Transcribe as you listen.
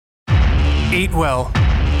Eat well,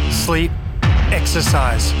 sleep,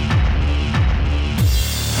 exercise.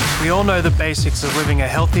 We all know the basics of living a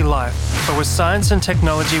healthy life, but with science and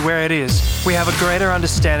technology where it is, we have a greater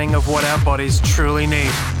understanding of what our bodies truly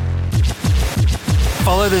need.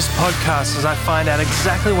 Follow this podcast as I find out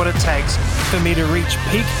exactly what it takes for me to reach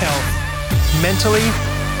peak health, mentally,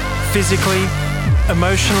 physically,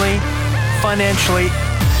 emotionally, financially,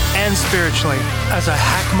 and spiritually, as I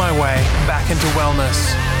hack my way back into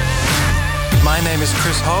wellness. My name is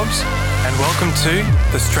Chris Hobbs, and welcome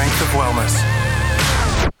to The Strength of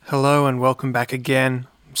Wellness. Hello and welcome back again.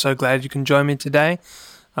 I'm so glad you can join me today.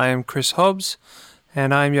 I am Chris Hobbs,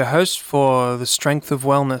 and I am your host for The Strength of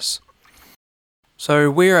Wellness.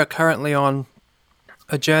 So we are currently on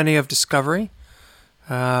a journey of discovery,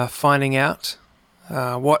 finding out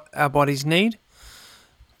what our bodies need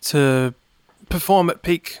to perform at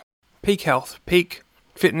peak health, peak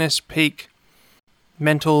fitness, peak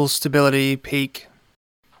mental stability, peak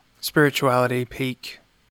spirituality, peak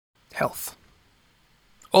health.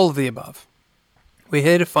 All of the above. We're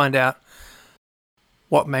here to find out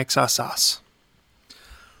what makes us us.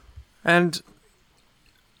 And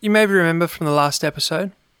you maybe remember from the last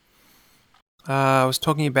episode, I was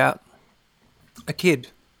talking about a kid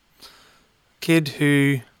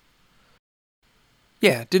who,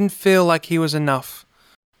 didn't feel like he was enough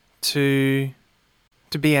to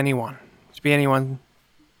be anyone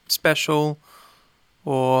special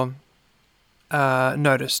or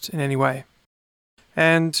noticed in any way.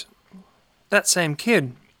 And that same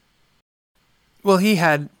kid, well, he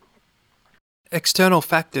had external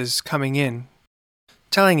factors coming in,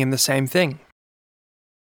 telling him the same thing.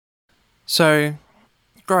 So,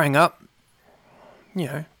 growing up,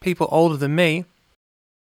 people older than me,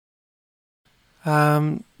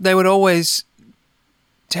 they would always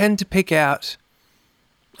tend to pick out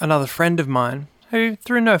another friend of mine who,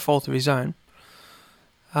 through no fault of his own,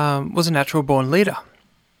 was a natural born leader.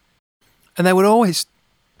 And they would always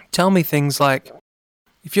tell me things like,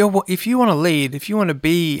 if you want to lead, if you want to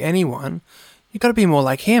be anyone, you got to be more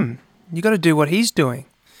like him. You got to do what he's doing.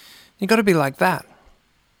 You got to be like that.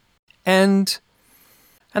 And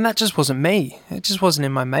that just wasn't me. It just wasn't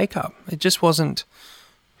in my makeup. It just wasn't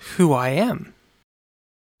who I am.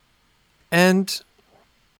 And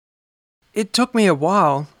it took me a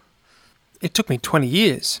while. It took me 20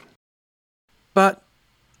 years. But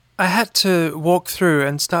I had to walk through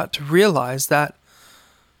and start to realize that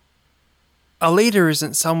a leader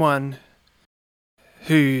isn't someone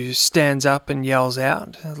who stands up and yells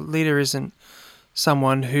out. A leader isn't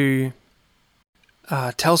someone who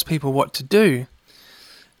tells people what to do.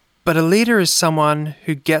 But a leader is someone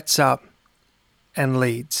who gets up and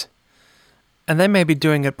leads. And they may be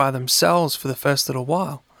doing it by themselves for the first little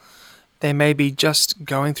while. They may be just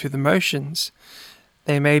going through the motions.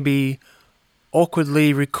 They may be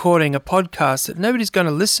awkwardly recording a podcast that nobody's going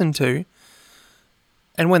to listen to.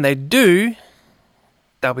 And when they do,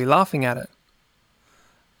 they'll be laughing at it.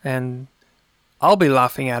 And I'll be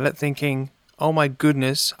laughing at it thinking, oh my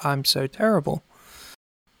goodness, I'm so terrible.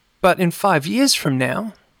 But in 5 years from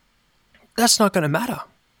now, that's not going to matter.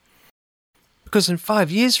 Because in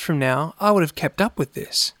 5 years from now, I would have kept up with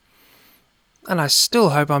this. And I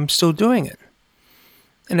still hope I'm still doing it.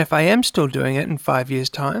 And if I am still doing it in 5 years'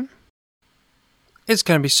 time, it's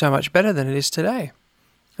going to be so much better than it is today.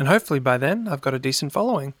 And hopefully by then, I've got a decent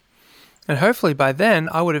following. And hopefully by then,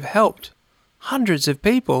 I would have helped hundreds of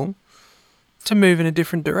people to move in a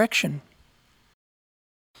different direction.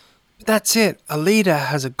 But that's it. A leader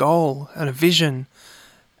has a goal and a vision,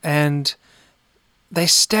 and they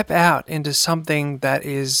step out into something that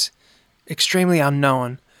is extremely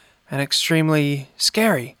unknown and extremely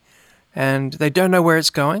scary. And they don't know where it's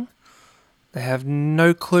going. They have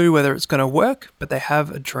no clue whether it's going to work, but they have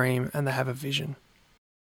a dream and they have a vision.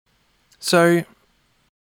 So,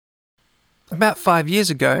 about 5 years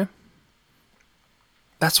ago,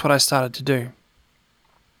 that's what I started to do.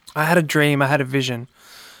 I had a dream, I had a vision.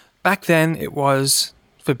 Back then, it was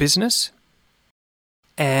for business,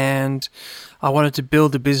 and I wanted to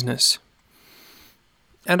build a business.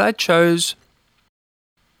 And I chose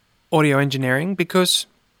audio engineering because,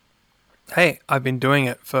 hey, I've been doing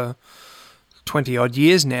it for 20 odd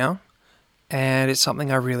years now, and it's something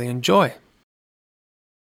I really enjoy.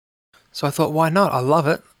 So I thought, why not? I love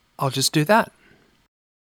it. I'll just do that.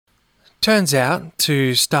 Turns out,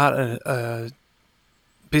 to start a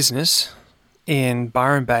business in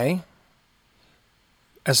Byron Bay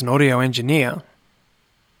as an audio engineer,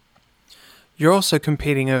 you're also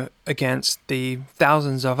competing against the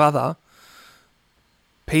thousands of other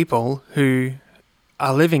people who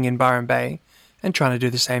are living in Byron Bay and trying to do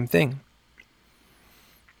the same thing.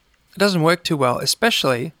 it doesn't work too well,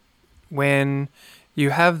 especially when you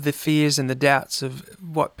have the fears and the doubts of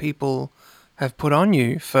what people have put on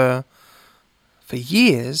you for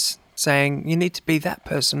years, saying you need to be that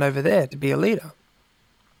person over there to be a leader.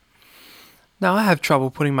 Now, I have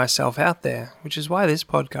trouble putting myself out there, which is why this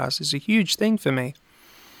podcast is a huge thing for me.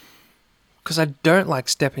 Because I don't like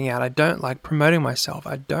stepping out. I don't like promoting myself.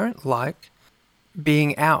 I don't like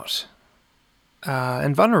being out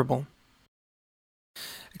and vulnerable.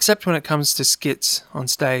 Except when it comes to skits on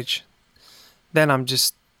stage. Then I'm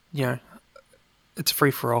just, it's a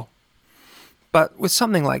free-for-all. But with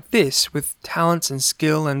something like this, with talents and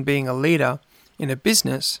skill and being a leader in a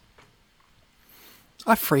business,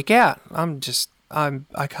 I freak out.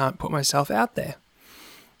 I can't put myself out there.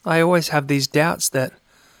 I always have these doubts that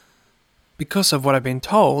because of what I've been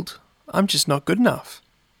told, I'm just not good enough.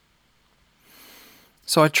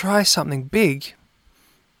 So I try something big,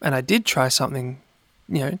 and I did try something,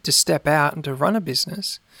 to step out and to run a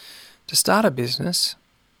business, to start a business,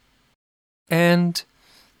 and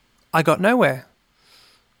I got nowhere.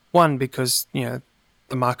 One, because, the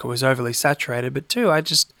market was overly saturated, but two, I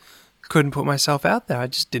just couldn't put myself out there. I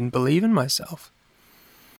just didn't believe in myself.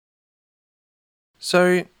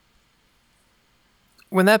 So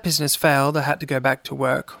when that business failed, I had to go back to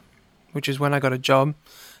work, which is when I got a job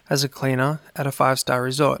as a cleaner at a 5-star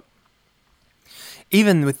resort.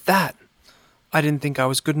 Even with that, I didn't think I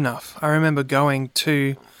was good enough. I remember going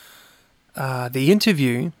to the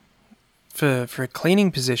interview for a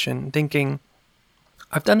cleaning position, thinking,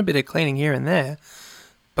 I've done a bit of cleaning here and there,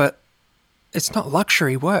 but it's not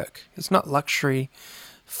luxury work. It's not luxury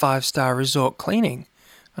 5-star resort cleaning.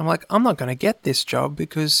 I'm like, I'm not going to get this job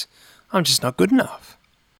because I'm just not good enough.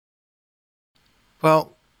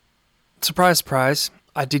 Well, surprise, surprise,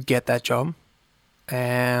 I did get that job.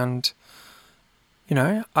 And,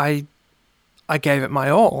 I gave it my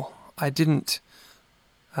all. I didn't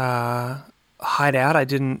hide out. I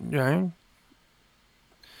didn't,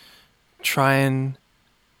 try and,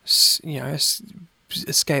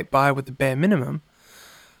 escape by with the bare minimum.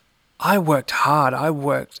 I worked hard. I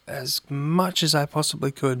worked as much as I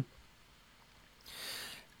possibly could.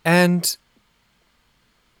 And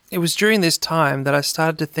it was during this time that I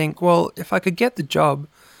started to think, well, if I could get the job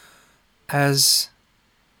as,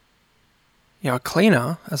 a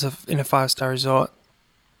cleaner in a 5-star resort,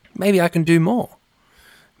 maybe I can do more.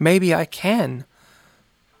 Maybe I can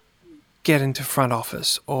get into front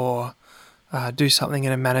office or do something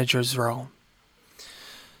in a manager's role.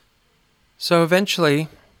 So eventually,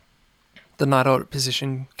 the night audit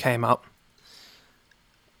position came up,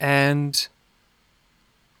 and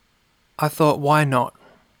I thought, why not?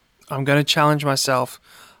 I'm going to challenge myself.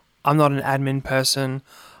 I'm not an admin person.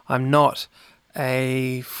 I'm not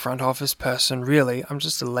a front office person, really. I'm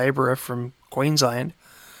just a labourer from Queensland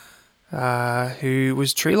who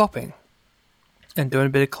was tree lopping and doing a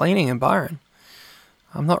bit of cleaning in Byron.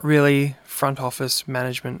 I'm not really front office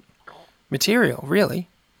management material, really.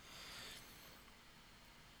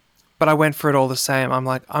 But I went for it all the same. I'm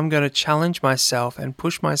like, I'm going to challenge myself and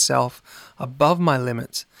push myself above my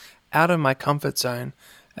limits, out of my comfort zone,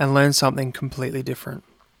 and learn something completely different.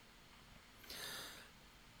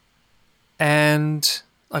 And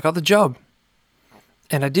I got the job.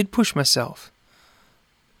 And I did push myself.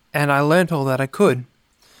 And I learned all that I could.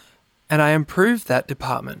 And I improved that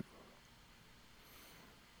department.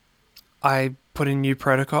 I put in new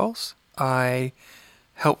protocols. I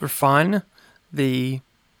helped refine the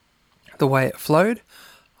way it flowed.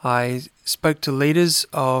 I spoke to leaders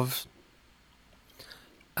of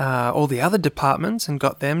all the other departments and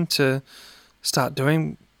got them to start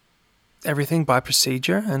doing everything by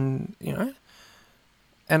procedure, and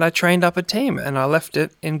and I trained up a team, and I left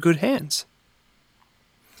it in good hands.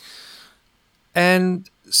 And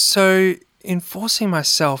so in forcing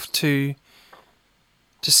myself to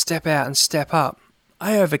step out and step up,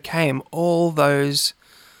 I overcame all those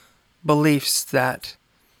beliefs that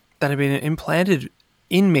had been implanted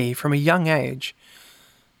in me from a young age,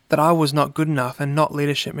 that I was not good enough and not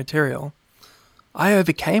leadership material. I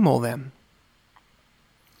overcame all them.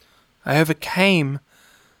 I overcame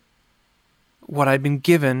what I'd been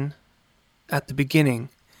given at the beginning,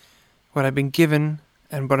 what I'd been given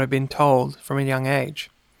and what I'd been told from a young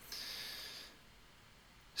age.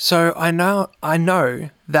 So I know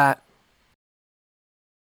that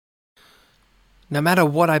no matter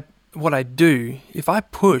what I do, if I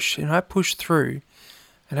push and I push through,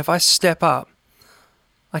 and if I step up,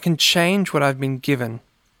 I can change what I've been given.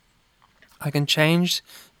 I can change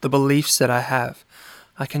the beliefs that I have.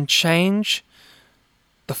 I can change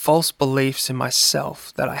the false beliefs in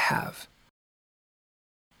myself that I have.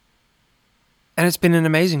 And it's been an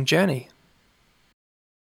amazing journey.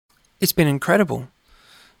 It's been incredible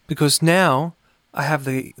because now I have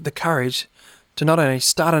the courage to not only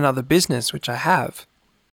start another business, which I have,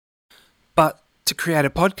 but to create a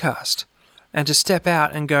podcast and to step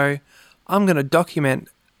out and go, I'm going to document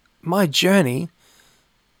my journey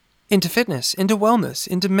into fitness, into wellness,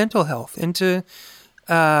 into mental health, into,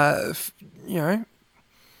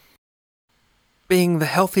 being the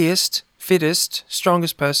healthiest, fittest,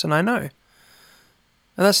 strongest person I know.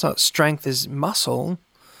 And that's not strength as muscle.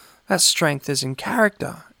 That's strength as in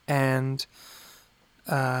character and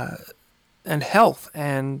health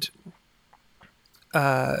and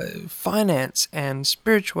finance and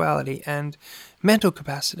spirituality and mental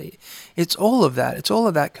capacity. It's all of that. It's all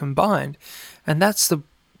of that combined, and that's the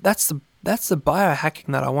biohacking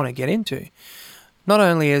that I want to get into. Not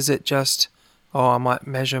only is it just, I might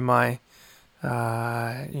measure my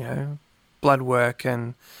blood work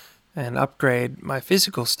and upgrade my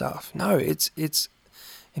physical stuff. No, it's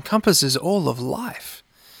encompasses all of life.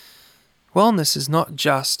 Wellness is not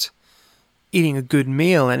just eating a good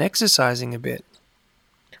meal and exercising a bit.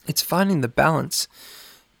 It's finding the balance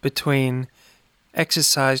between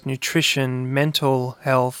exercise, nutrition, mental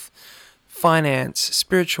health, finance,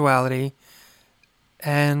 spirituality,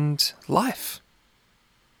 and life.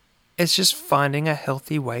 It's just finding a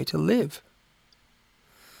healthy way to live.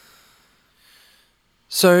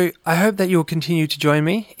 So I hope that you'll continue to join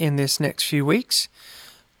me in this next few weeks.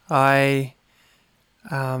 I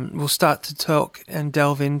will start to talk and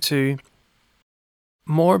delve into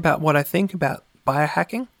more about what I think about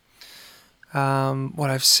biohacking, what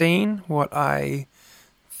I've seen, what I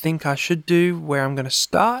think I should do, where I'm going to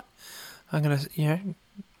start. I'm going to,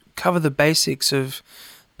 cover the basics of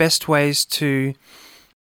best ways to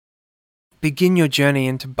begin your journey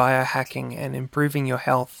into biohacking and improving your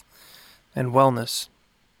health and wellness.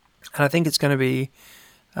 And I think it's going to be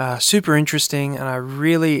super interesting, and I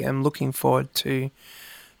really am looking forward to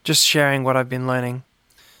just sharing what I've been learning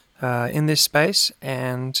in this space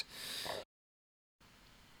and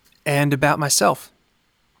about myself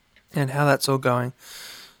and how that's all going.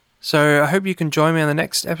 So I hope you can join me on the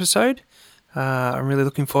next episode. I'm really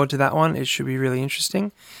looking forward to that one. It should be really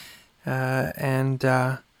interesting. And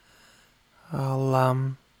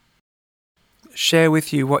I'll share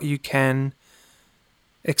with you what you can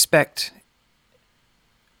expect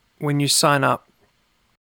when you sign up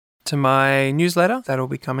to my newsletter. That'll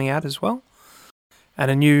be coming out as well.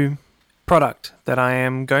 And a new product that I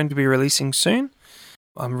am going to be releasing soon.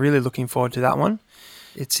 I'm really looking forward to that one.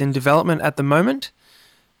 It's in development at the moment,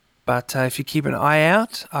 but if you keep an eye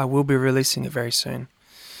out, I will be releasing it very soon.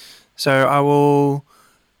 So I will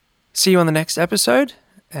see you on the next episode,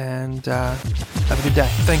 and have a good day.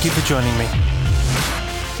 Thank you for joining me.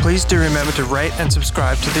 Please do remember to rate and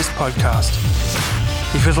subscribe to this podcast.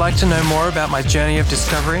 If you'd like to know more about my journey of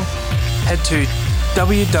discovery, head to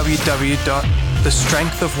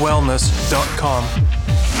www.thestrengthofwellness.com,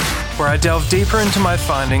 where I delve deeper into my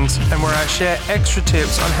findings and where I share extra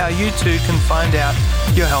tips on how you too can find out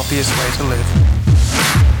your healthiest way to live.